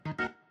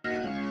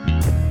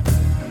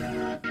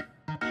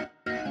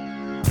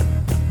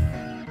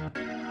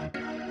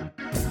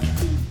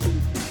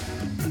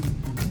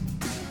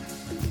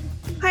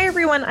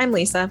everyone, I'm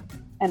Lisa.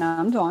 And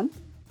I'm Dawn.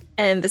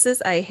 And this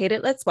is I Hate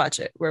It, Let's Watch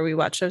It, where we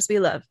watch shows we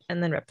love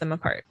and then rip them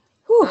apart.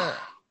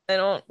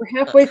 We're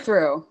halfway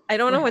through. I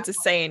don't know what to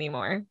say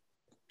anymore.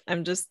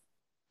 I'm just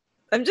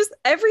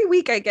every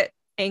week I get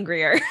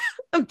angrier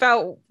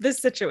about this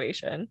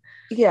situation.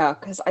 Yeah,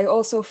 because I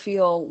also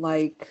feel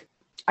like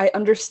I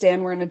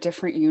understand we're in a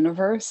different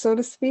universe, so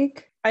to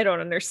speak. I don't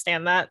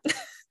understand that.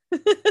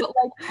 But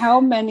like, how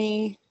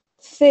many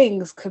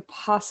things could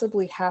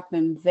possibly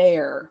happen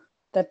there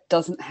that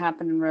doesn't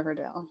happen in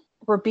Riverdale?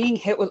 We're being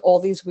hit with all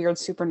these weird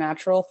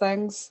supernatural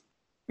things.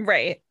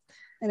 Right.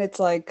 And it's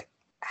like,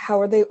 how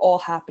are they all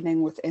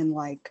happening within,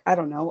 like, I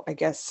don't know, I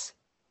guess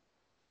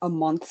a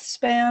month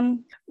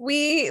span?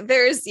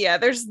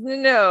 There's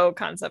no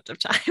concept of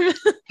time.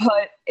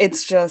 But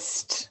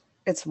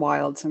it's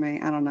wild to me.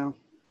 I don't know.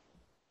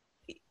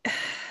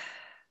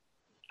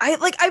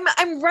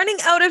 I'm running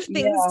out of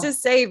things to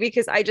say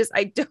because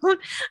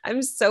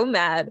I'm so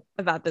mad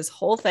about this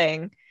whole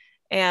thing.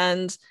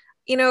 And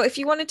if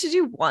you wanted to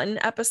do one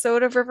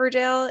episode of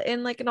Riverdale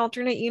in like an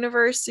alternate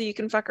universe so you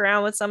can fuck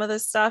around with some of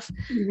this stuff,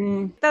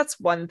 that's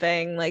one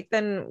thing. Like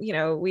then,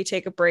 we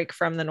take a break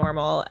from the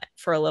normal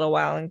for a little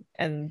while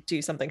and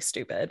do something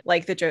stupid,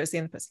 like the Josie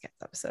and the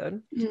Pussycats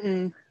episode,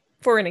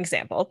 for an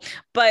example.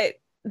 But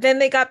then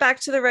they got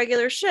back to the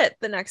regular shit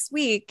the next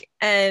week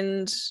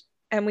and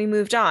we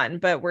moved on,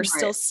 but we're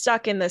still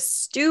stuck in this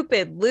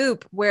stupid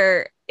loop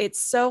where it's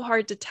so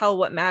hard to tell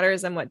what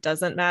matters and what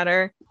doesn't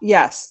matter.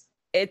 Yes.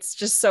 It's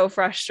just so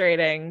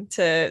frustrating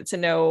to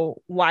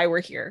know why we're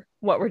here,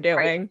 what we're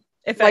doing,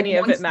 if like any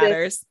of it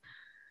matters.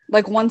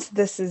 Once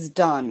this is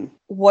done,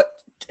 what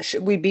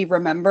should we be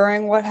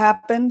remembering what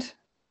happened?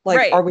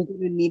 Like, are we going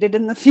to need it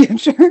in the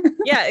future?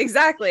 Yeah,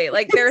 exactly.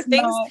 Like there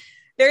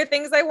are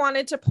things I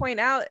wanted to point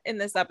out in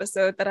this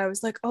episode that I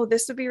was like, oh,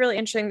 this would be really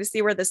interesting to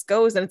see where this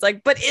goes. And it's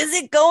like, but is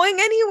it going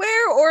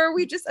anywhere? Or are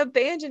we just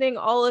abandoning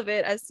all of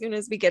it as soon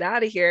as we get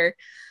out of here?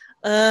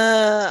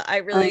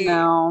 I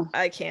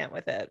can't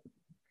with it.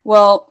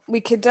 Well,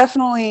 we could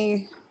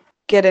definitely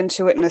get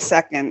into it in a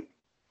second.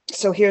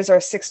 So here's our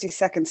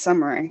 60-second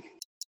summary.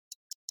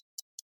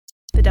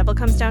 The Devil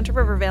comes down to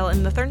Rivervale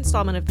in the third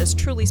installment of this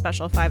truly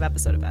special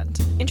 5-episode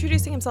event.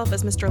 Introducing himself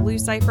as Mr. Lou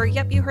Cypher,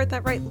 yep, you heard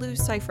that right, Lou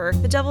Cypher,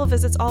 the Devil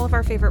visits all of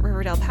our favorite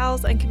Riverdale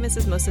pals and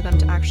convinces most of them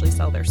to actually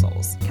sell their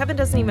souls. Kevin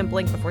doesn't even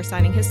blink before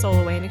signing his soul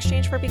away in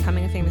exchange for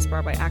becoming a famous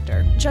Broadway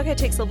actor. Jughead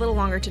takes a little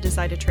longer to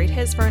decide to trade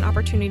his for an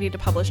opportunity to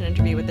publish an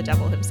interview with the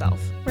Devil himself.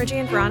 Reggie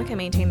and Veronica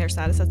maintain their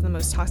status as the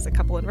most toxic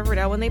couple in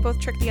Riverdale when they both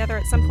trick the other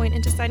at some point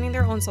into signing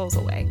their own souls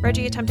away.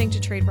 Reggie attempting to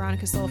trade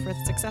Veronica's soul for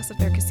the success of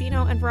their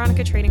casino, and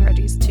Veronica trading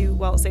Reggie's to,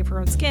 well, save her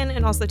own skin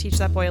and also teach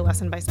that boy a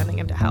lesson by sending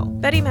him to hell.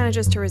 Betty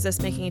manages to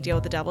resist making a deal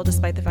with the Devil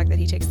despite the fact that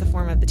he takes the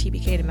form of the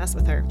TBK to mess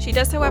with her. She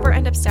does, however,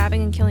 end up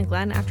stabbing and killing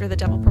Glenn after the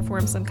Devil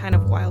performs some kind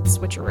of wild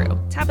switcheroo.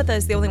 Tabitha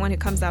is the only one who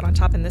comes out on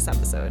top in this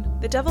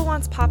episode. The Devil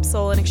wants Pop's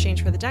soul in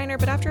exchange for the diner,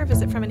 but after a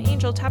visit from an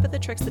angel, Tabitha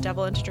tricks the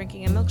Devil into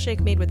drinking a milkshake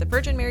made with the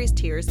Virgin Mary's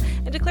tears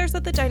and declares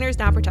that the diner is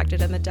now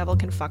protected and the Devil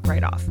can fuck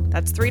right off.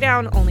 That's 3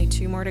 down, only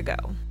 2 more to go.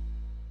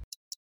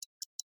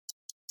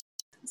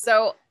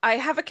 So I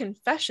have a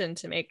confession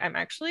to make. I'm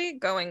actually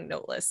going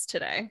noteless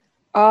today.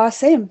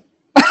 Same.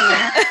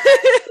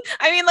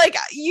 I mean, like,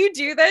 you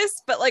do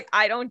this, but like,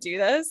 I don't do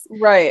this.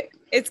 Right.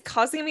 It's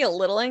causing me a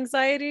little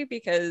anxiety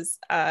because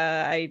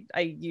I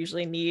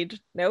usually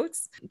need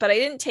notes, but I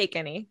didn't take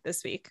any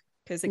this week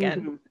because,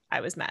 again,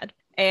 I was mad.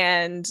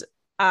 And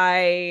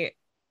I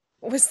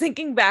was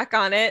thinking back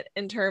on it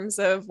in terms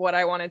of what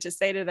I wanted to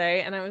say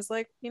today. And I was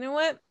like, you know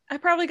what? I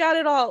probably got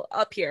it all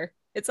up here.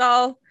 It's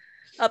all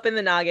up in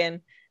the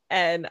noggin.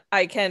 And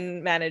I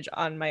can manage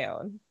on my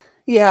own.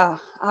 Yeah,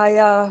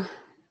 I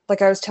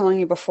like I was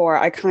telling you before,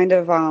 I kind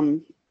of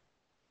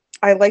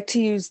I like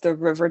to use the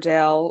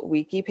Riverdale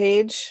wiki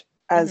page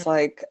as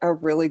like a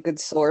really good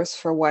source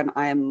for when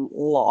I'm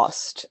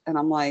lost. And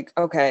I'm like,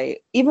 okay,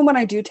 even when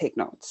I do take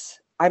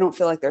notes, I don't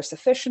feel like they're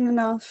sufficient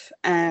enough.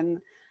 And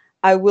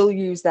I will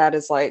use that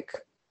as like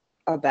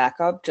a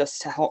backup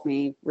just to help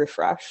me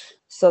refresh.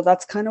 So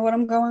that's kind of what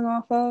I'm going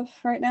off of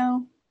right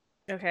now.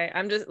 Okay,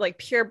 I'm just like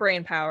pure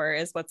brain power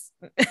is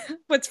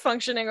what's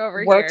functioning over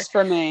here. Works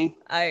for me.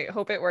 I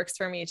hope it works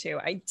for me too.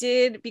 I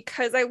did,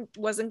 because I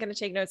wasn't going to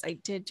take notes, I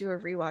did do a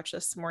rewatch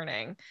this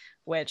morning,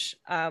 which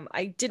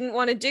I didn't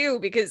want to do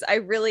because I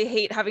really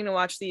hate having to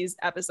watch these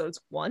episodes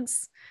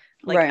once,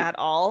 at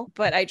all.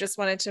 But I just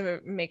wanted to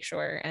make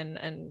sure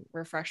and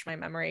refresh my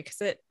memory because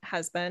it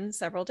has been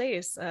several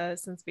days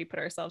since we put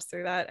ourselves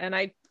through that. And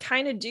I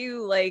kind of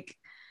do like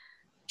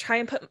try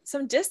and put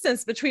some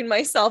distance between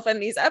myself and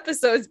these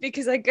episodes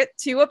because I get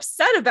too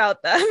upset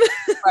about them.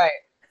 Right.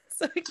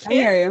 So I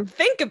can't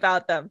think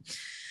about them.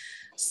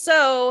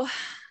 So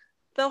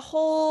the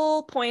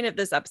whole point of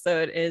this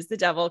episode is the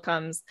Devil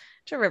comes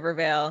to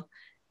Rivervale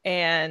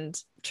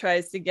and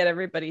tries to get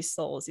everybody's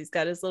souls. He's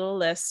got his little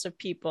list of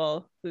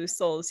people whose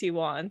souls he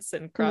wants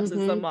and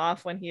crosses them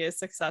off when he is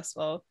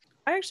successful.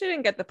 I actually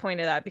didn't get the point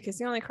of that because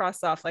he only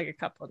crossed off like a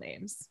couple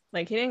names.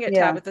 Like he didn't get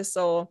Tabitha's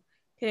soul.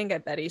 He didn't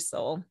get Betty's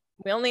soul.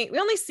 We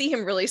only see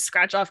him really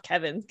scratch off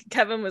Kevin.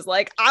 Kevin was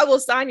like, I will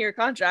sign your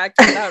contract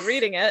without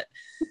reading it.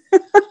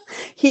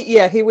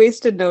 He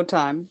wasted no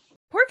time.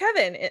 Poor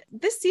Kevin.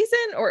 This season,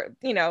 or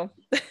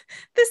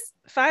this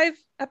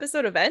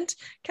 5-episode event,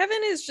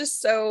 Kevin is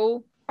just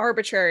so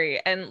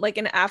arbitrary and like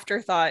an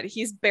afterthought.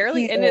 He's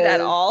barely in it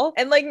at all.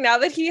 And like now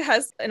that he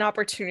has an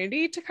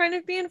opportunity to kind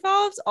of be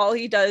involved, all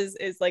he does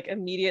is like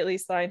immediately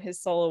sign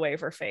his soul away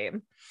for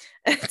fame.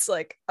 And it's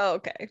like, oh,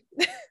 okay.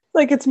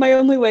 Like, it's my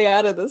only way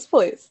out of this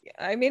place.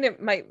 I mean,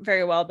 it might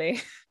very well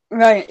be.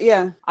 Right,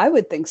 yeah. I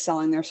would think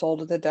selling their soul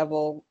to the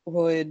devil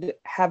would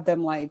have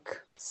them like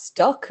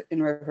stuck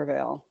in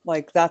Rivervale.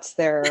 Like, that's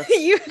their this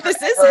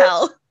is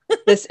hell.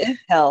 This is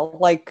hell.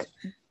 Like,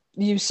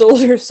 you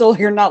sold your soul,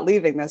 you're not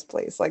leaving this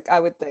place. Like, I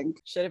would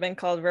think. Should have been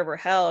called River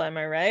Hell, am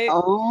I right?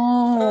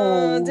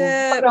 Oh,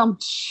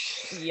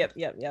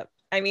 Yep.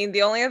 I mean,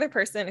 the only other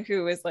person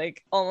who was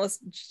like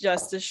almost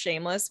just as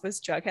shameless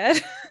was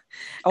Jughead.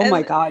 Oh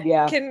my God,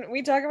 yeah. Can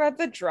we talk about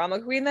the drama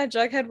queen that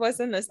Jughead was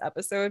in this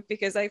episode?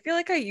 Because I feel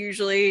like I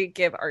usually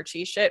give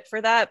Archie shit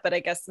for that, but I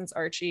guess since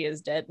Archie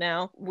is dead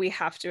now, we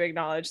have to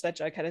acknowledge that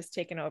Jughead has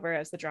taken over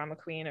as the drama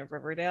queen of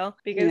Riverdale,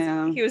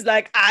 because he was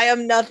like, I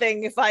am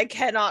nothing if I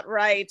cannot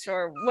write,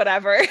 or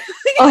whatever.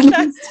 On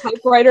his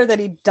typewriter that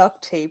he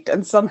duct taped,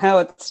 and somehow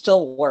it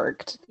still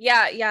worked.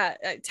 Yeah.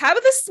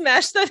 Tabitha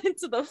smashed that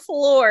into the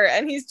floor,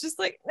 and he's just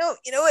like, no,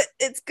 you know what?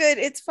 It's good.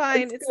 It's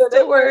fine. It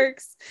still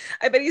works.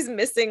 I bet he's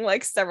missing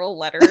like several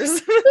letters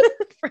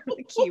from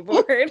the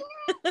keyboard.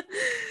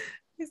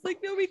 He's like,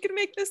 no, we can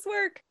make this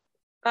work.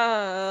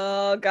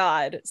 Oh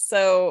God.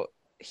 So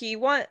he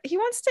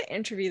wants to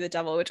interview the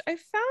devil, which I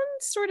found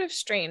sort of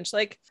strange.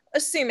 Like,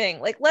 assuming,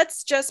 like,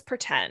 let's just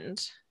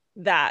pretend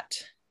that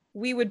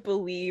we would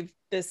believe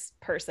this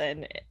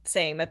person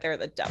saying that they're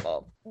the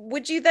devil.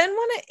 Would you then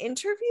want to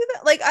interview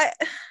that? Like,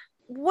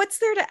 what's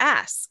there to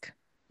ask?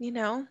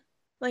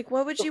 Like,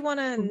 what would you want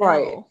to know?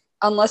 Right.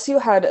 Unless you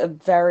had a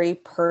very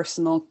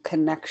personal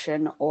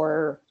connection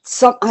or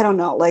some, I don't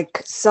know,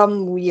 like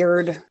some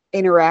weird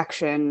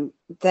interaction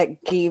that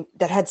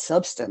had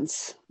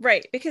substance.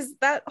 Right. Because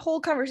that whole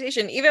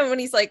conversation, even when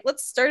he's like,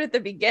 let's start at the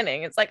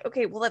beginning, it's like,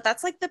 okay, well,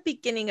 that's like the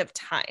beginning of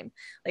time.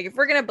 Like, if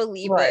we're going to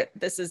believe that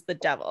this is the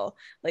devil,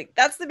 like,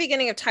 that's the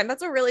beginning of time.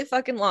 That's a really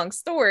fucking long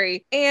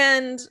story.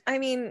 And I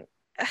mean,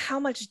 how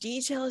much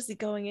detail is he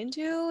going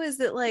into? Is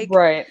it like,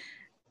 right,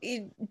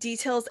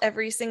 details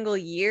every single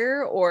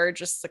year, or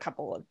just a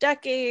couple of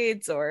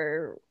decades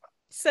or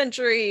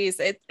centuries?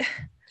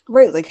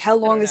 Right, like, how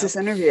long is this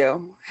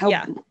interview?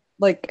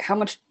 How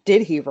much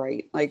did he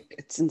write? Like,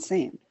 it's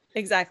insane.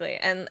 Exactly.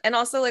 And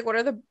also, like, what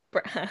are the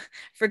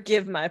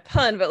forgive my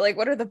pun, but like,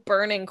 what are the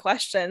burning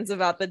questions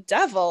about the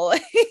devil?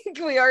 Like,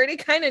 we already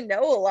kind of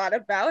know a lot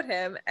about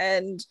him.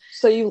 And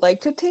so you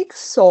like to take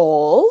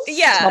souls?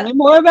 Yeah, tell me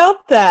more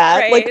about that.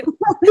 Right. Like,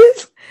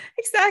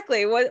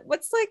 exactly.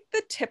 What's like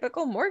the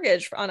typical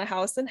mortgage on a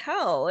house in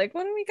hell? Like,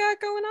 what do we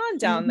got going on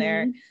down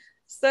there?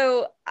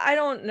 So I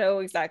don't know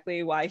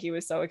exactly why he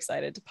was so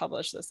excited to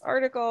publish this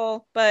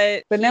article,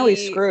 but now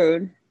he's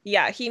screwed.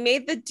 Yeah, he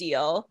made the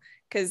deal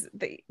because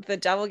the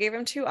devil gave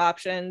him 2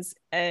 options,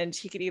 and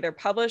he could either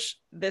publish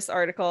this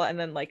article and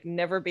then like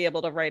never be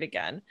able to write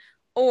again,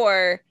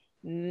 or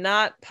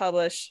not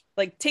publish,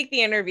 like take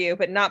the interview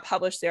but not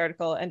publish the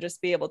article and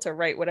just be able to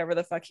write whatever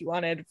the fuck he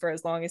wanted for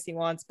as long as he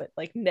wants, but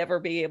like never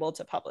be able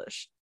to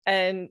publish.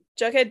 And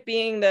Jughead,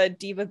 being the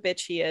diva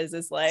bitch he is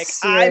like,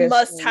 seriously, I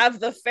must have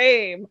the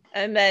fame.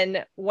 And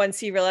then once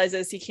he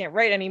realizes he can't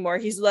write anymore,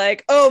 he's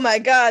like, oh my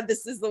God,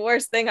 this is the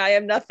worst thing. I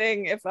am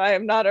nothing if I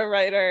am not a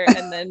writer.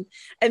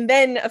 and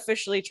then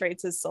officially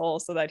trades his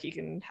soul so that he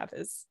can have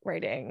his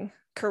writing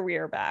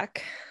career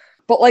back.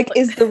 But like,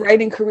 is the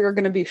writing career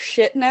going to be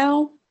shit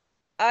now?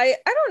 I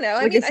don't know.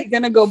 Like, is he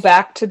going to go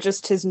back to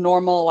just his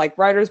normal like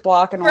writer's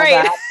block and all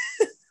that?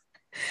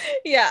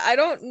 Yeah, I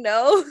don't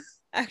know.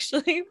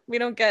 Actually, we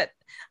don't get,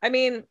 I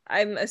mean,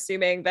 I'm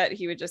assuming that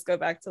he would just go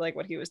back to like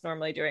what he was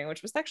normally doing,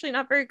 which was actually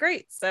not very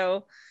great.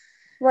 So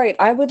right,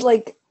 I would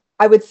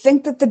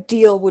think that the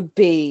deal would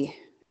be,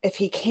 if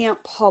he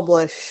can't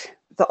publish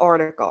the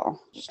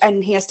article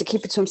and he has to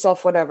keep it to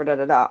himself, whatever,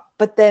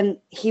 but then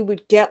he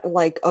would get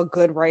like a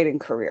good writing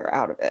career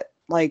out of it.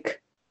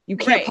 Like, you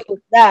can't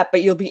publish that,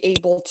 but you'll be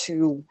able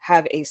to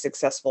have a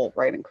successful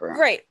writing career.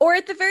 Right. Or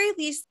at the very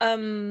least, a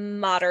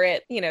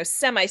moderate,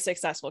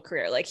 semi-successful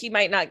career. Like, he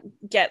might not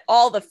get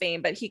all the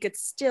fame, but he could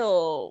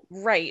still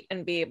write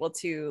and be able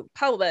to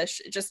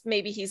publish. Just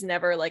maybe he's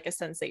never like a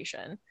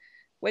sensation,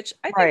 which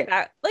I think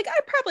that, like, I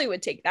probably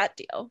would take that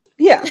deal.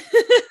 Yeah.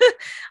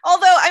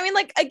 Although, I mean,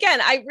 like, again,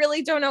 I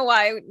really don't know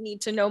why I would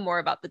need to know more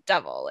about the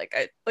devil.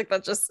 Like,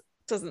 that just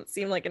doesn't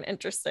seem like an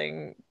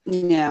interesting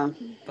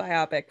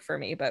biopic for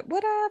me, but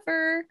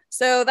whatever.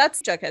 So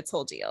that's Jughead's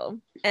whole deal.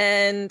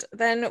 And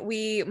then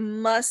we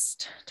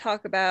must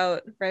talk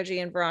about Reggie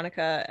and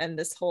Veronica and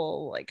this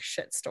whole like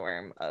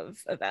shitstorm of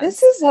events.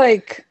 This is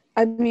like,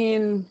 I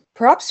mean,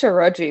 props to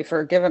Reggie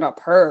for giving up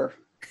her,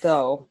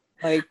 though.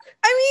 Like,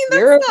 I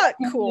mean, that's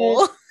not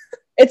cool.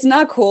 It's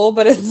not cool,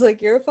 but it's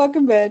like, you're a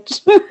fucking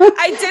bitch.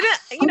 I didn't,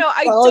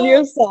 Selling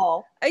your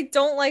soul. I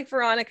don't like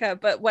Veronica,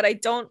 but what I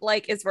don't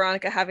like is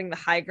Veronica having the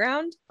high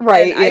ground.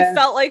 Right. And I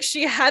felt like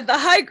she had the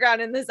high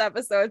ground in this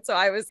episode. So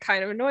I was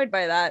kind of annoyed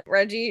by that.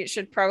 Reggie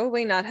should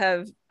probably not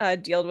have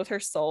dealt with her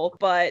soul,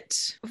 but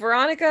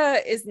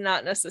Veronica is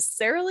not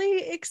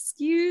necessarily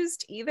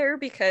excused either,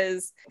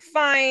 because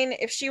fine,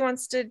 if she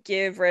wants to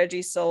give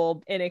Reggie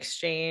soul in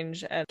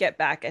exchange and get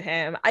back at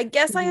him, I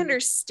guess I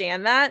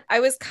understand that. I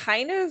was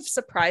kind of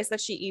surprised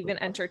that she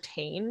even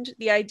entertained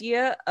the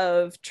idea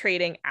of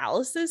trading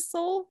Alice's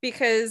soul,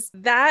 because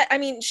that, I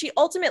mean, she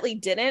ultimately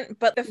didn't,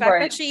 but the fact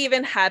that she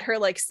even had her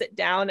like sit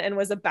down and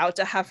was about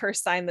to have her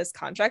sign this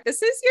contract,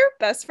 this is your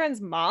best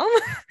friend's mom.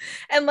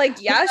 And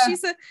like, yeah,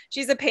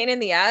 she's a pain in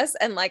the ass,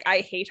 and like I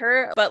hate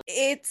her, but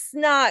it's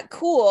not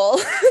cool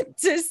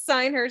to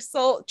sign her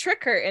soul,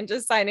 trick her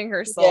into signing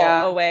her soul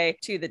away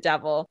to the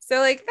devil. So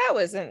like that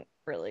wasn't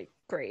really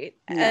great.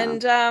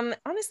 And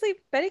honestly,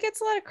 Betty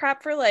gets a lot of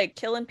crap for like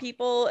killing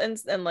people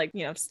and like,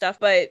 stuff,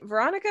 but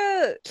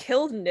Veronica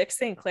killed Nick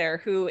St.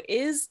 Clair, who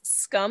is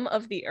scum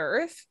of the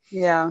earth.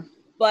 Yeah.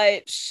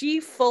 But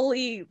she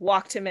fully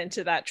walked him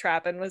into that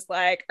trap and was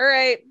like, all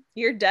right,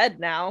 you're dead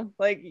now.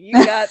 Like you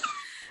got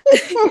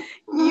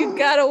you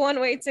got a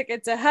one-way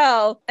ticket to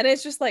hell. And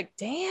it's just like,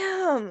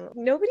 damn,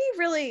 nobody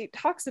really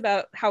talks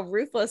about how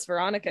ruthless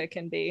Veronica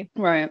can be.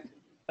 Right.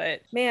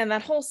 But man,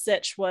 that whole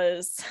sitch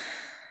was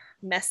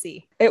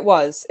messy. It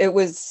was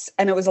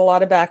and it was a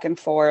lot of back and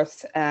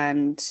forth,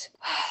 and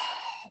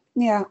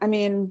yeah, I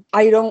mean,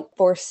 I don't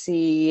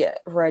foresee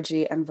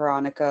Reggie and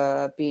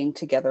Veronica being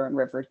together in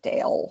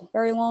Riverdale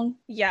very long.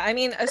 Yeah, I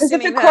mean, because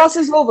if it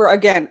crosses over,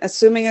 again,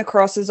 assuming it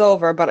crosses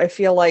over, but I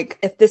feel like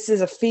if this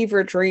is a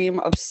fever dream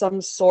of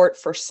some sort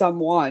for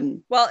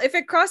someone. Well, if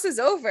it crosses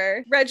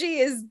over, Reggie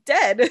is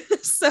dead.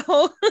 So.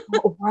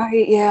 Oh,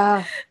 right,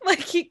 yeah. Like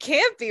he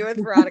can't be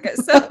with Veronica.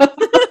 So.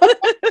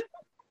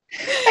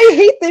 I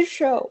hate this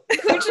show.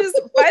 Which is,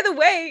 by the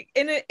way,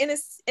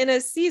 in a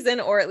season,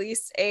 or at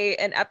least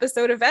an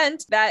episode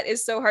event that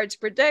is so hard to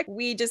predict.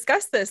 We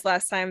discussed this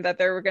last time, that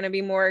there were going to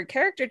be more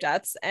character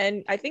deaths,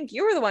 and I think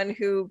you were the one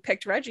who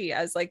picked Reggie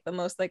as like the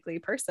most likely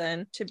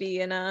person to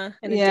be in a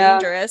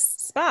dangerous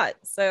spot.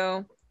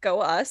 So go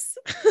us.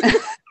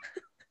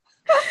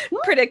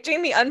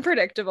 Predicting the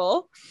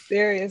unpredictable.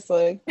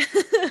 Seriously.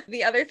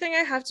 The other thing I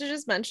have to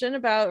just mention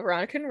about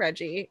Veronica and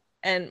Reggie,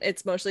 and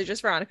it's mostly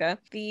just Veronica,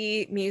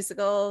 the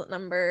musical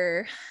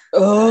number,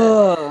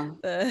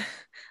 the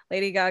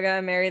Lady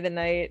Gaga, Marry the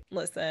Night.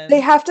 Listen, they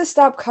have to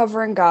stop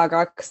covering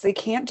Gaga because they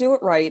can't do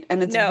it right,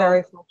 and it's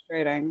very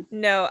frustrating.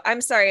 No, I'm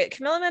sorry.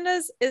 Camila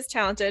Mendes is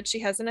talented.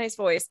 She has a nice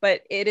voice,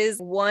 but it is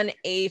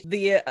 1/8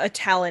 the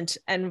talent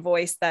and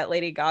voice that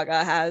Lady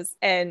Gaga has,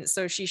 and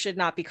so she should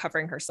not be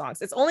covering her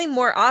songs. It's only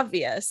more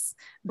obvious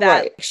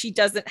that she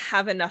doesn't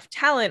have enough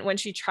talent when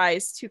she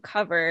tries to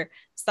cover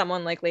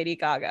someone like Lady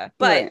Gaga.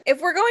 But if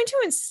we're going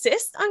to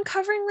insist on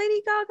covering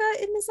Lady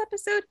Gaga in this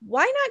episode,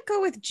 why not go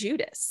with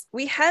Judas?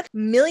 We had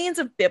millions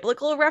of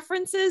biblical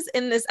references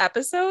in this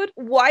episode.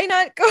 Why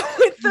not go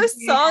with the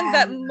song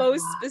that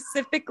most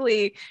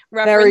specifically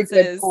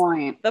references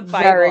the Bible?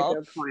 Very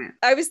good point.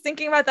 I was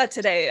thinking about that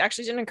today. It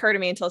actually didn't occur to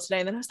me until today.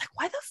 And then I was like,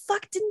 why the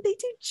fuck didn't they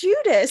do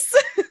Judas?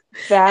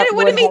 And it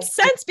would have made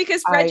sense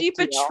because Reggie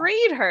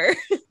betrayed her.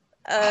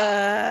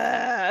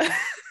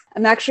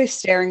 I'm actually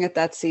staring at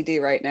that CD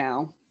right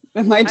now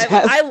in my desk.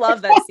 I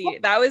love that CD.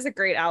 That was a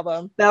great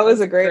album. That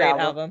was a great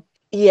album.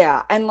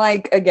 Yeah, and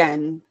like,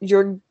 again,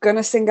 you're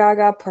gonna sing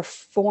Gaga,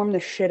 perform the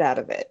shit out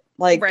of it.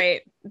 Like,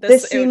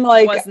 this seemed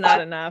like was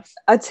not enough.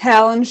 A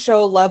talent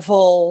show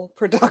level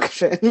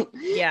production.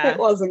 Yeah, it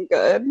wasn't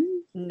good.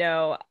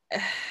 No,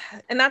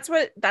 and that's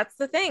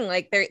the thing.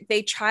 Like,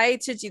 they try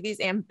to do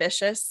these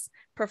ambitious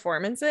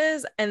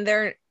performances, and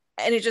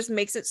it just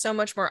makes it so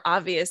much more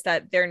obvious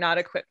that they're not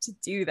equipped to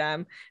do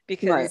them,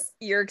 because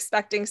you're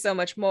expecting so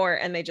much more,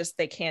 and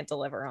they can't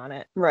deliver on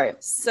it.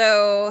 Right.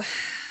 So,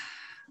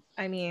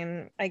 I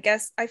mean, I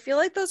guess I feel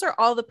like those are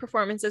all the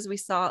performances we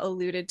saw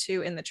alluded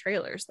to in the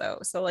trailers, though.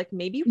 So like,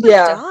 maybe we're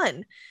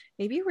done.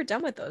 Maybe we're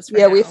done with those. For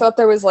now. We thought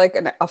there was like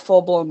a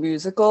full-blown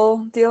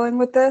musical dealing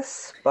with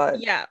this, but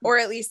or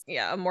at least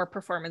a more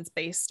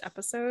performance-based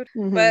episode.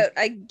 Mm-hmm. But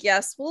I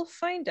guess we'll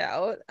find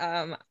out.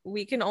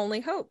 We can only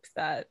hope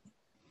that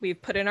we've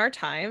put in our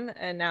time,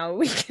 and now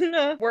we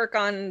can work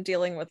on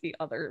dealing with the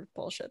other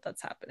bullshit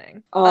that's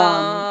happening.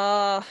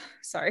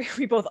 Sorry,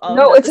 we both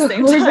no, at the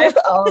same time.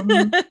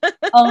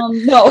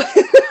 No.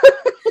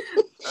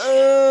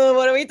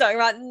 What are we talking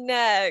about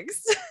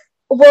next?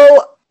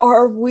 Well,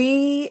 are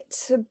we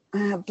to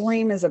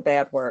blame is a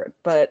bad word,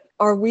 but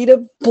are we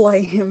to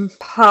blame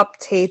Pop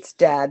Tate's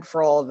dad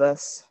for all of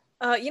this?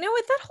 You know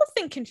what? That whole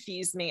thing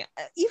confused me.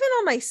 Even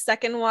on my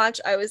second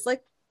watch, I was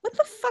like, what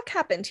the fuck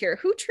happened here?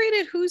 Who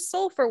traded whose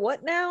soul for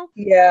what now?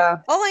 Yeah.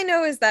 All I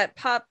know is that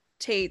Pop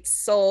Tate's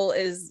soul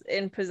is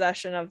in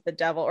possession of the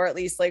devil, or at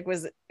least like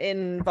was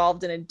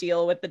involved in a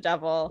deal with the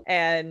devil,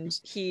 and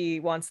he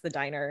wants the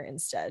diner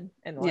instead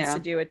and wants to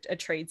do a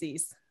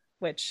tradesies.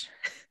 which,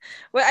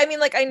 well, I mean,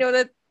 like, I know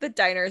that the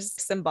diner's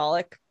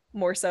symbolic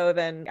more so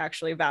than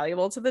actually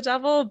valuable to the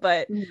devil,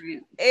 but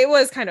it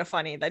was kind of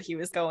funny that he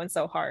was going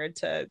so hard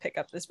to pick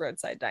up this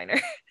roadside diner.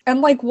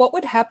 And like, what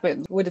would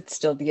happen? Would it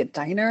still be a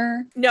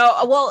diner?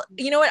 No, well,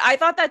 you know what? I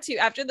thought that too.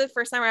 After the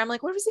first time, I'm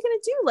like, what was he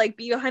gonna do? Like,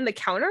 be behind the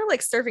counter,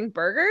 like serving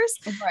burgers?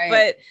 Right.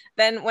 But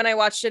then when I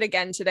watched it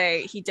again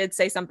today, he did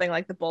say something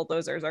like the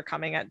bulldozers are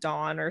coming at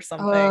dawn or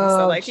something.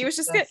 So like, he was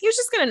just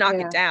gonna knock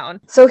it down.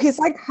 So he's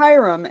like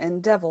Hiram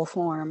in devil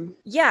form.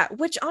 Yeah,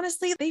 which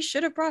honestly, they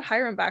should have brought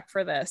Hiram back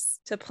for this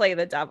to play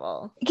the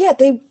devil. Yeah,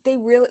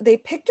 they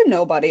picked a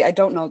nobody. I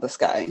don't know this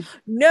guy.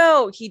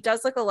 No, he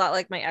does look a lot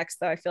like my ex,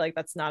 though. I feel like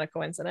that's not a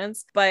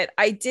coincidence. But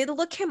I did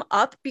look him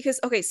up because,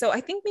 okay, so I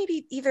think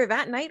maybe either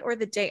that night or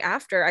the day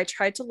after, I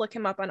tried to look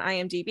him up on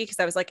IMDb because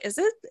I was like, is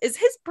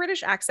his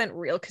British accent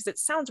real? Because it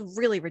sounds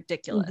really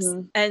ridiculous.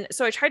 And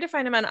so I tried to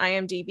find him on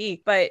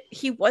IMDb, but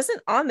he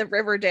wasn't on the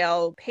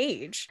Riverdale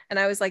page. And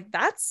I was like,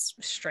 that's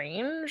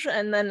strange.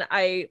 And then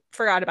I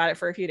forgot about it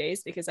for a few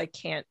days because I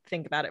can't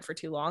think about it for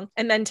too long.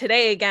 And then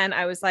today again,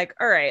 I was like,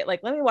 all right,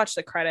 like, let me watch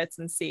the credits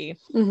and see.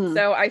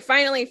 So I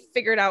finally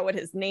figured out what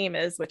his name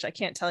is, which I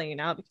can't tell you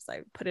now because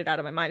I put it out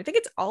of my mind. I think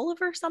it's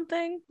Oliver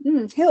something. He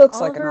looks Oliver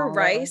like an Oliver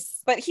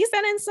Rice, but he's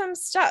been in some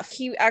stuff.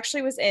 He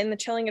actually was in The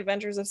Chilling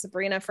Adventures of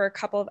Sabrina for a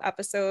couple of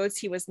episodes.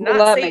 He was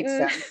not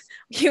Satan.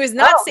 He was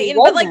not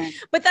Satan,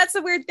 but that's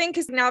the weird thing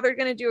because now they're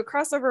going to do a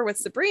crossover with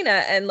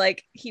Sabrina and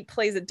like he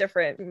plays a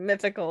different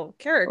mythical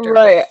character.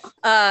 Right.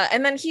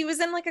 And then he was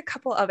in like a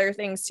couple other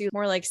things too,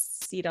 more like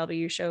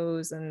CW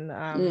shows and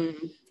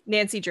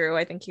Nancy Drew.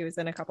 I think he was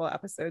in a couple of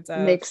episodes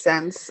of. Makes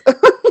sense.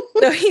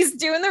 So he's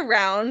doing the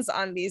rounds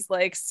on these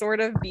like sort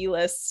of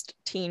B-list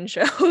teen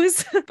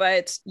shows.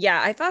 But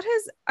yeah, I thought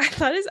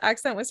his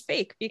accent was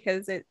fake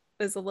because it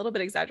was a little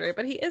bit exaggerated,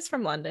 but he is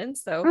from London.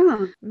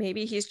 So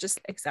maybe he's just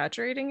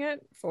exaggerating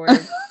it for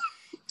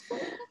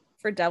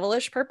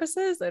devilish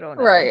purposes. I don't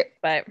know. Right.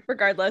 But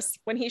regardless,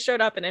 when he showed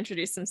up and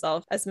introduced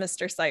himself as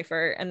Mr.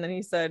 Cypher, and then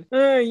he said,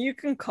 you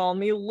can call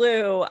me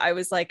Lou. I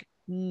was like,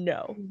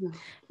 no,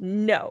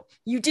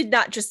 you did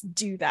not just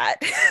do that.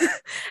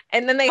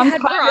 And then they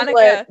had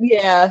Veronica.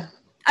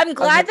 I'm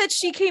glad that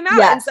she came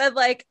out and said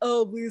like,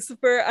 oh,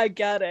 Lucifer, I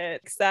get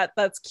it.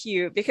 That's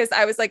cute. Because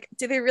I was like,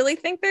 do they really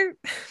think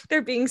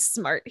they're being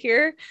smart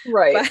here?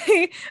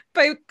 Right.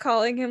 By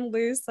calling him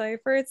Lou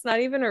Cypher. It's not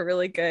even a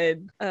really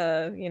good,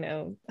 I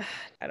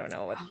don't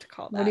know what to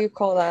call that. What do you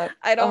call that?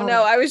 I don't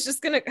know. I was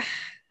just going to,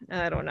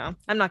 I don't know.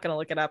 I'm not going to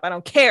look it up. I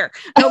don't care.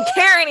 I don't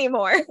care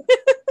anymore.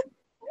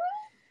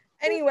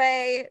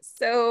 Anyway,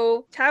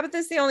 so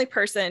Tabitha's the only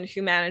person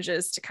who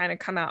manages to kind of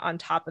come out on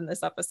top in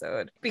this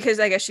episode because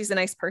I guess she's a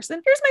nice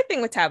person. Here's my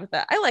thing with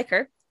Tabitha. I like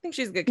her. I think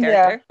she's a good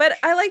character, but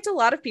I liked a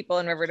lot of people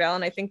in Riverdale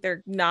and I think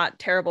they're not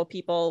terrible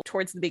people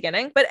towards the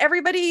beginning, but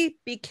everybody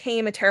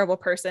became a terrible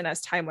person as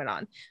time went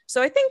on.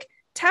 So I think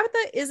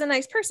Tabitha is a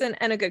nice person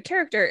and a good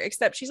character,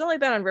 except she's only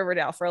been on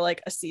Riverdale for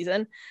like a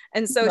season.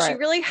 And so she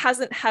really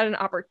hasn't had an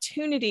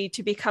opportunity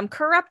to become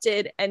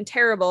corrupted and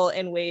terrible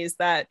in ways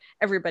that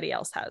everybody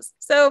else has.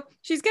 So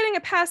she's getting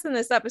a pass in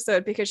this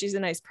episode because she's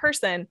a nice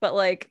person, but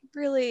like,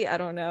 really, I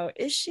don't know.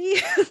 Is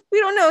she? We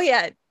don't know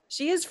yet.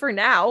 She is for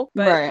now,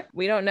 but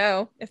we don't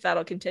know if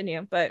that'll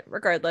continue. But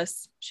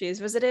regardless, she is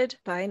visited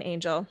by an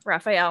angel,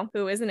 Raphael,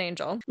 who is an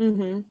angel.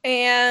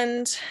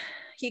 And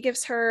he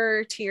gives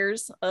her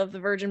tears of the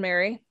Virgin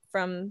Mary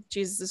from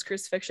Jesus's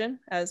crucifixion,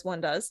 as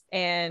one does.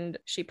 And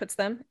she puts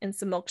them in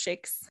some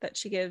milkshakes that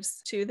she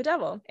gives to the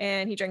devil.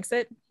 And he drinks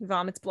it, he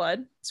vomits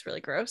blood. It's really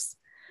gross.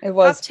 It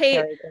was Pop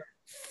Tate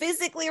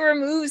physically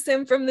removes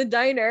him from the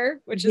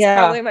diner, which is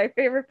probably my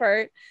favorite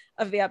part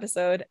of the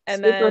episode.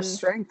 And super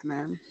strength,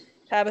 man.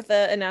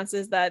 Tabitha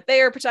announces that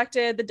they are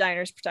protected, the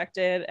diner's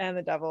protected, and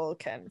the devil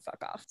can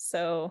fuck off.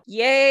 So,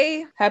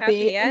 yay.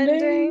 Happy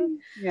ending.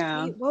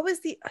 Yeah. Wait, what was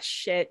the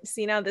shit?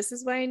 See, now this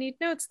is why I need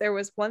notes. There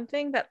was one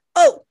thing that,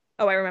 oh,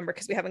 I remember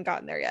because we haven't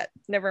gotten there yet.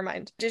 Never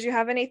mind. Did you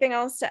have anything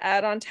else to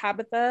add on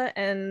Tabitha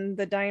and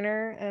the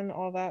diner and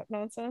all that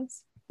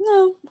nonsense?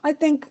 No, I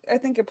think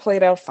it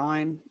played out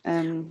fine.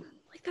 And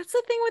that's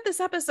the thing with this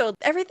episode.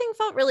 Everything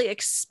felt really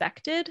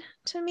expected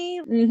to me.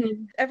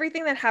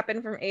 Everything that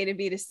happened from A to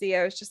B to C,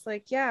 I was just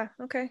like, yeah,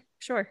 okay,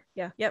 sure.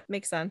 Yeah. Yep.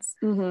 Makes sense.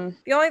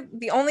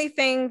 The only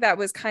thing that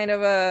was kind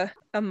of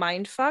a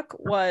mind fuck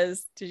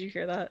was, did you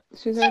hear that?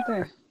 She's right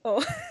there.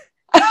 Oh.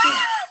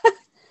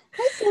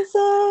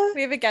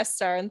 We have a guest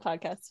star on the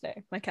podcast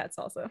today. My cat's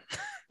also.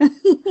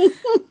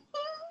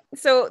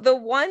 So the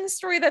one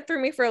story that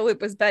threw me for a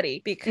loop was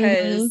Betty,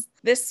 because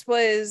this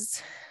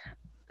was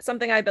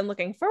something I've been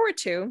looking forward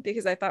to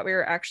because I thought we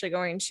were actually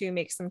going to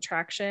make some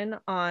traction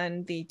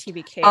on the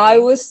TBK. I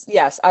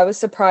was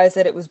surprised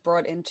that it was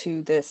brought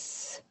into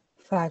this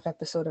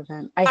 5-episode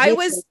event. I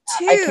was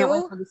too. I can't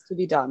wait for this to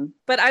be done.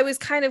 But I was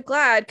kind of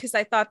glad because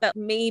I thought that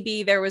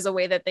maybe there was a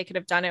way that they could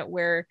have done it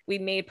where we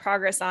made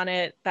progress on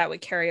it that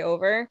would carry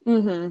over.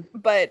 Mm-hmm.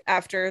 But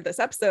after this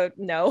episode,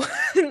 no,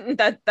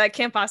 that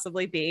can't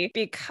possibly be,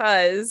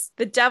 because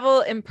the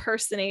devil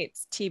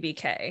impersonates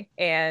TBK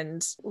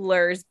and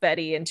lures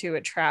Betty into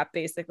a trap,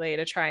 basically,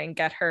 to try and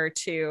get her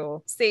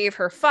to save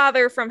her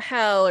father from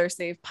hell or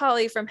save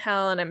Polly from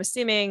hell. And I'm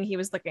assuming he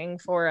was looking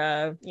for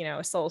a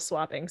soul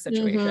swapping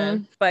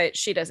situation, but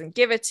she doesn't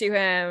give it to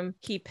him.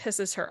 He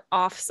pisses her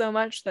off so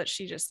much that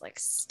she just like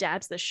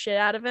stabs the shit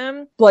out of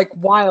him, like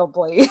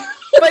wildly.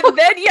 but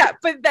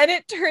then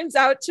it turns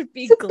out to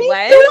be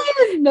Glenn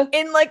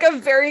in like a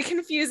very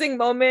confusing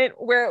moment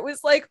where it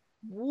was like,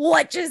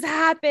 what just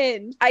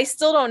happened? I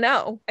still don't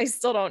know.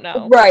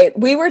 Right.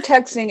 We were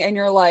texting and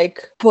you're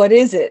like, but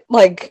is it?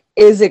 Like,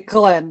 is it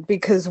Glenn?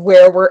 Because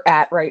where we're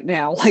at right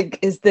now, like,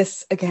 is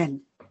this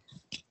again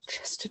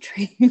just a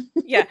dream?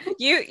 Yeah.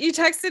 You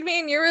texted me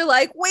and you were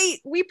like,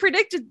 wait, we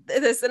predicted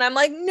this. And I'm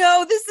like,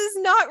 no, this is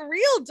not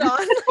real, Dawn.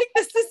 Like,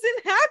 this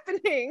isn't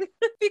happening.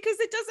 Because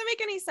it doesn't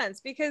make any sense.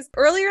 Because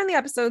earlier in the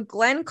episode,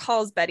 Glenn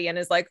calls Betty and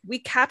is like, we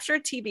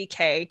captured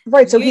TBK.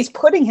 Right. So he's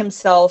putting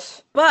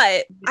himself.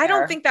 But there. I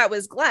don't think that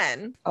was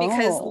Glenn,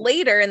 because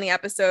later in the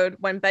episode,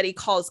 when Betty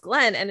calls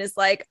Glenn and is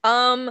like,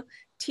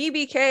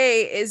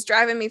 TBK is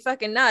driving me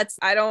fucking nuts,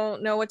 I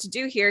don't know what to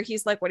do here.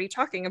 He's like, what are you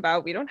talking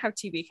about? We don't have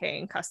TBK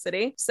in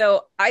custody.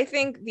 So I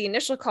think the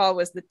initial call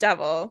was the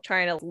devil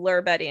trying to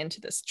lure Betty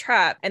into this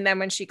trap. And then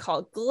when she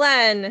called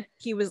Glenn,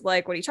 he was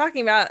like, what are you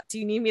talking about? Do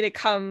you need me to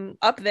come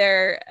up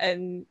there?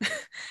 And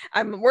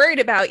I'm worried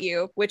about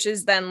you, which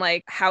is then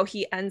like how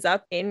he ends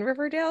up in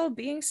Riverdale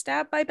being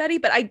stabbed by Betty.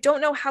 But I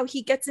don't know how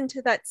he gets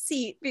into that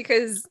seat,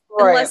 because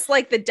unless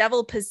like the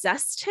devil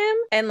possessed him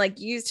and like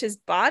used his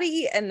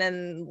body and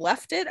then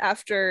left it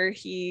after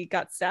he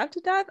got stabbed to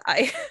death.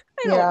 I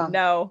don't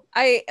know.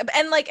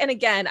 And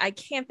again, I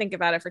can't think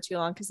about it for too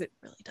long because it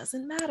really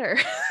doesn't matter.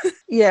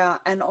 Yeah.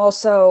 And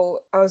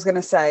also I was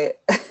gonna say,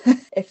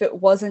 if it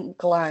wasn't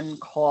Glenn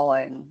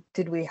calling,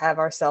 did we have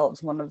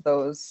ourselves one of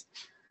those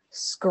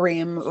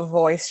Scream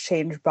voice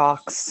change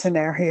box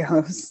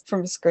scenarios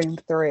from Scream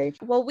 3?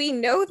 Well, we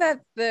know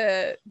that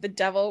the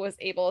devil was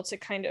able to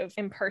kind of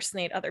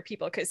impersonate other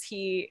people, because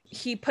he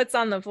puts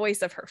on the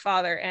voice of her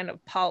father and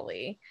of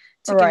Polly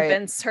to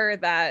convince her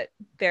that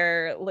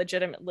they're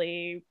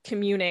legitimately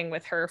communing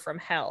with her from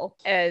hell.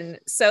 And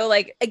so,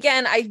 like,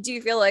 again, I do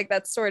feel like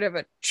that's sort of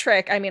a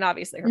trick. I mean,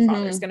 obviously her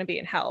father's going to be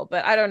in hell,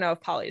 but I don't know if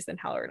Polly's in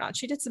hell or not.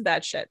 She did some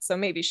bad shit, so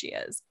maybe she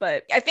is.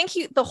 But I think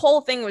the whole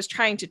thing was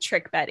trying to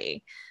trick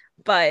Betty.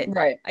 But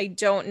I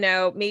don't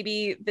know.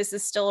 Maybe this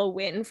is still a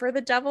win for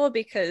the devil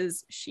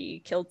because she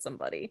killed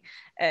somebody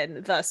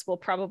and thus will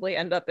probably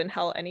end up in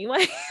hell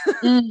anyway.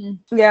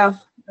 Yeah,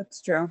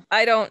 that's true.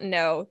 I don't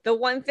know. The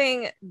one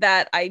thing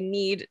that I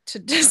need to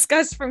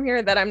discuss from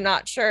here that I'm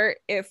not sure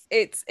if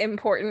it's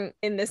important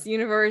in this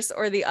universe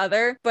or the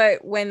other,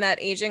 but when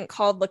that agent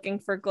called looking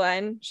for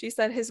Glenn, she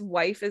said his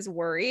wife is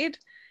worried.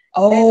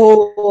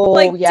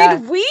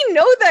 Did we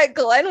know that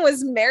Glenn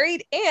was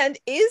married? And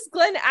is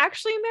Glenn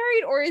actually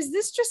married, or is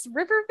this just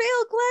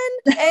Riverdale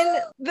Glenn? And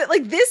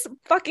this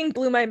fucking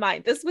blew my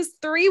mind. This was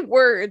 3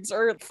 words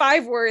or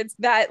 5 words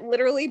that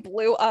literally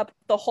blew up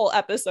the whole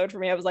episode for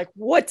me. I was like,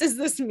 what does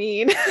this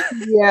mean?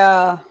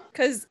 Yeah.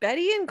 Because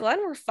Betty and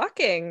Glenn were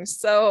fucking.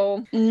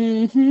 So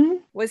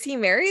was he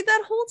married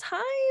that whole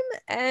time?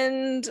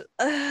 And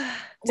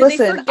listen, they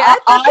forget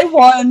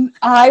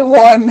I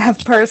won have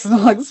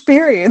personal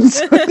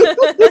experience.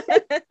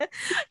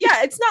 Yeah,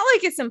 it's not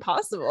like it's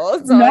impossible.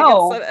 It's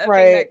not like it's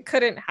something that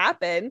couldn't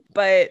happen.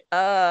 But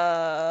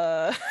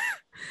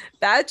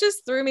that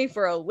just threw me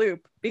for a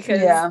loop,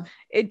 because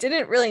it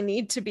didn't really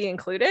need to be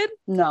included.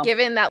 No.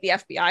 Given that the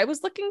FBI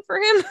was looking for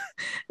him.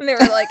 And they're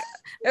like,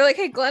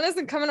 hey, Glenn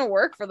isn't coming to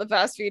work for the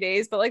past few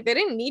days. But like, they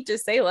didn't need to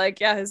say like,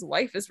 yeah, his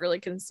wife is really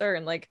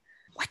concerned. Like,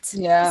 what?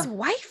 Yeah. His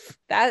wife?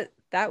 That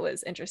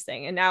was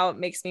interesting. And now it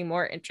makes me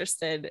more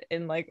interested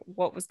in like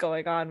what was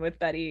going on with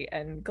Betty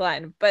and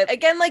Glenn. But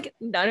again, like,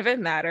 none of it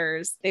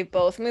matters. They've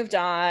both moved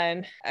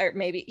on. Or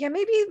maybe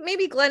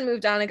maybe Glenn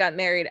moved on and got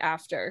married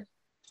after.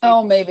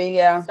 Maybe,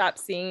 yeah. Stop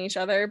seeing each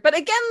other. But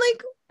again,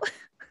 like,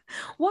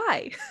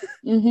 why?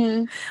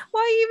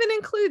 Why even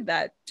include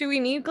that? Do we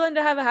need Glenn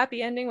to have a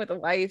happy ending with a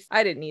wife?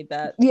 I didn't need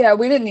that. Yeah,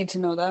 we didn't need to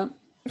know that.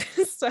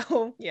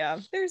 So yeah,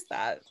 there's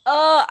that.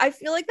 I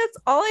feel like that's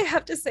all I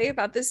have to say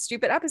about this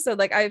stupid episode.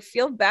 Like, I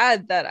feel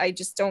bad that I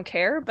just don't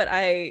care, but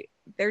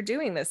they're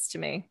doing this to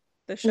me.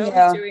 The show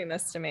is doing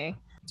this to me.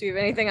 Do you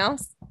have anything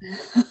else?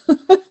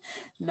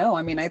 No,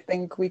 I mean, I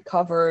think we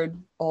covered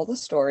all the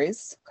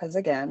stories, because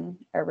again,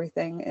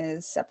 everything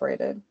is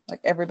separated.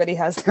 Like everybody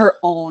has their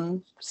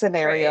own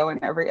scenario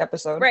in every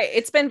episode. Right.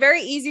 It's been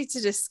very easy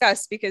to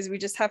discuss because we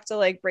just have to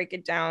like break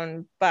it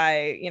down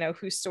by, you know,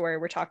 whose story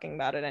we're talking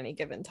about at any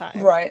given time.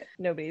 Right.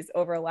 Nobody's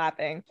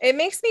overlapping. It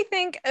makes me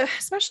think,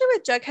 especially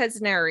with Jughead's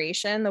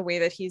narration, the way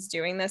that he's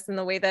doing this and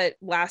the way that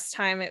last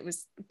time it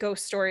was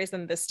ghost stories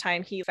and this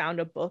time he found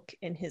a book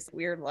in his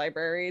weird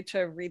library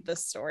to read the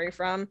story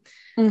from,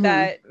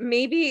 that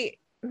maybe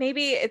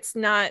it's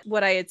not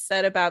what I had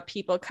said about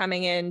people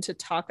coming in to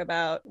talk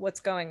about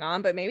what's going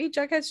on, but maybe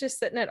Jughead's just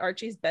sitting at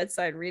Archie's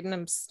bedside reading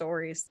him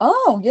stories.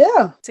 Oh,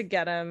 yeah. To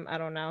get him, I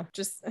don't know.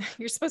 Just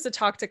you're supposed to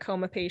talk to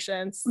coma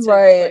patients to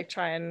like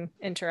try and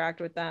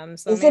interact with them.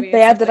 So is it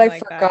bad that I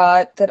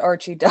forgot that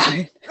Archie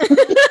died?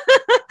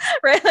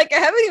 Right? Like I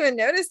haven't even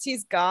noticed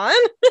he's gone.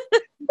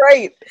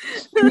 Right.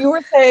 You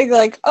were saying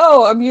like,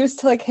 oh, I'm used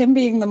to like him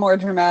being the more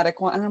dramatic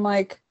one. And I'm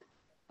like,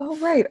 oh,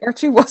 right.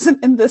 Archie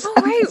wasn't in this. Oh,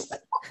 right.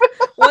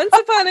 Once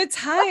upon a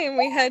time,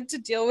 we had to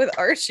deal with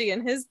Archie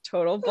and his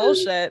total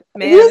bullshit.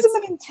 Man, he was in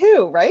the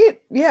too, right?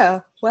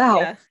 Yeah. Wow.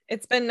 Yeah,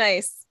 it's been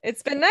nice.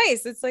 It's been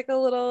nice. It's like a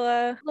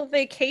little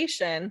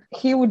vacation.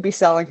 He would be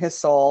selling his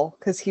soul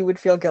because he would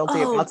feel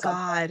guilty about something.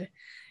 Oh, God.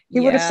 He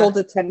would have sold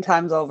it 10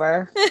 times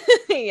over.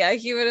 Yeah,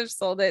 he would have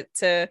sold it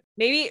to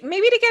maybe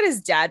to get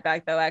his dad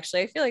back, though,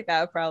 actually. I feel like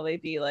that would probably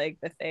be like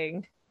the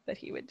thing that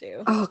he would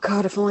do. Oh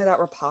God, if only that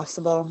were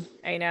possible.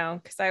 I know,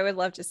 because I would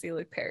love to see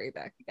Luke Perry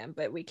back again,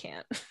 but we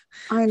can't.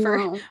 I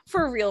know.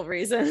 For real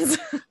reasons.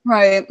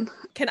 Right.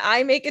 Can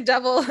I make a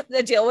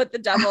deal with the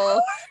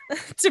devil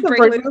to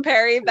bring Luke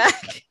Perry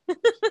back?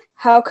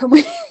 How come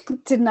we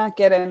did not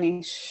get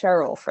any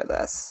Cheryl for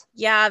this?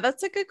 Yeah,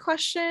 that's a good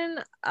question.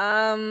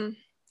 Because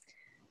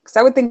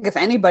I would think if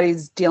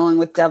anybody's dealing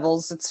with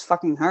devils, it's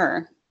fucking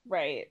her.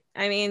 Right.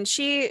 I mean,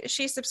 she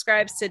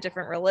subscribes to a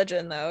different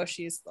religion, though.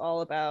 She's all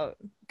about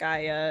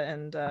Gaia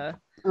and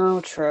oh,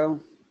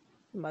 true.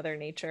 Mother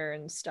Nature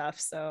and stuff.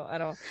 So I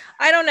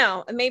don't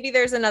know. Maybe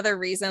there's another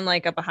reason,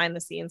 like a behind the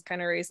scenes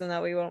kind of reason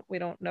that we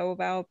don't know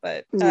about.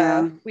 But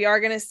we are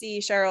gonna see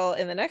Cheryl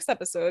in the next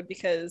episode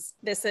because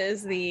this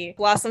is the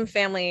Blossom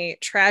family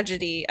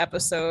tragedy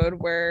episode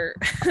where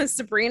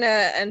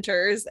Sabrina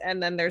enters,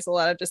 and then there's a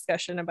lot of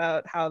discussion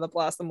about how the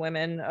Blossom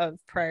women of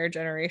prior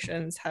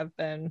generations have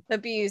been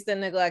abused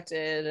and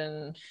neglected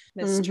and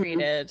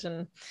mistreated.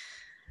 And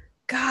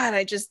God,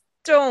 I just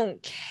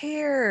don't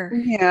care.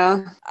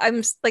 Yeah.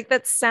 I'm like,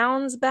 that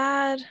sounds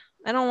bad.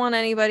 I don't want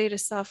anybody to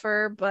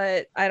suffer,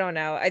 but I don't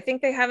know. I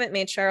think they haven't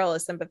made Cheryl a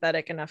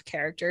sympathetic enough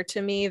character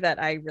to me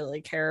that I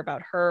really care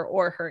about her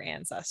or her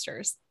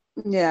ancestors.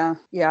 Yeah.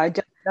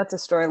 That's a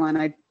storyline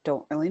I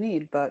don't really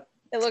need, but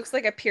it looks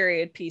like a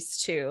period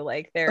piece too.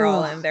 Like they're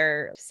all in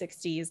their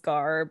 60s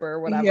garb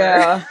or whatever.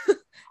 Yeah.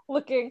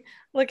 looking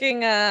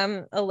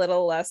a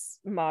little less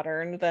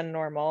modern than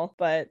normal,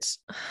 but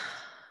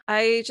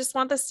I just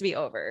want this to be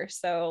over.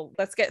 So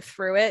let's get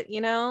through it,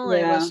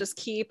 Like, let's just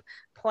keep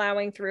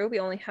plowing through. We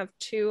only have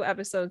 2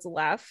 episodes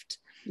left.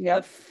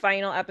 Yep. The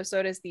final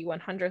episode is the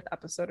 100th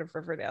episode of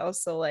Riverdale.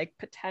 So like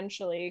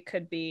potentially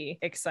could be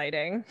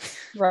exciting.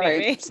 Right.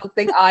 Maybe.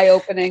 Something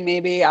eye-opening,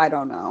 maybe. I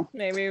don't know.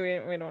 Maybe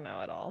we don't know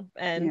at all.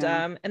 And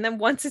and then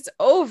once it's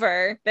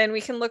over, then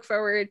we can look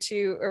forward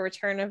to a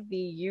return of the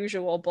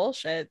usual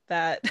bullshit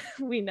that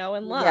we know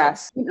and love.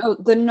 Yes.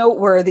 The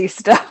noteworthy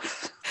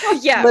stuff.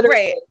 Yeah,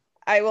 right.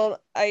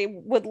 I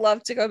would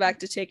love to go back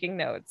to taking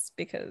notes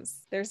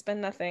because there's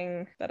been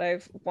nothing that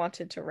I've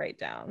wanted to write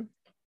down.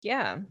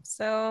 Yeah,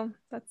 so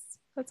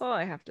that's all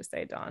I have to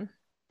say, Dawn.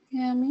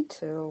 Yeah, me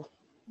too.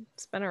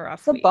 It's been a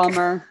rough week. It's a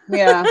bummer.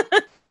 Yeah.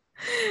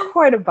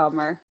 Quite a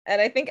bummer.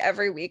 And I think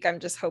every week I'm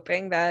just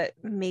hoping that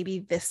maybe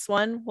this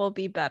one will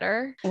be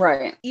better.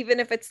 Right. Even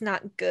if it's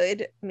not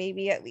good,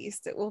 maybe at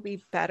least it will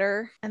be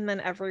better. And then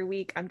every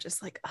week I'm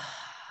just like,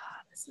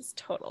 this is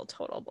total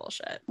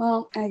bullshit.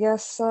 Well, I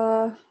guess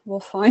we'll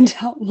find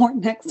out more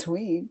next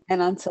week.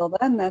 And until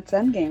then, that's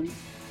Endgame.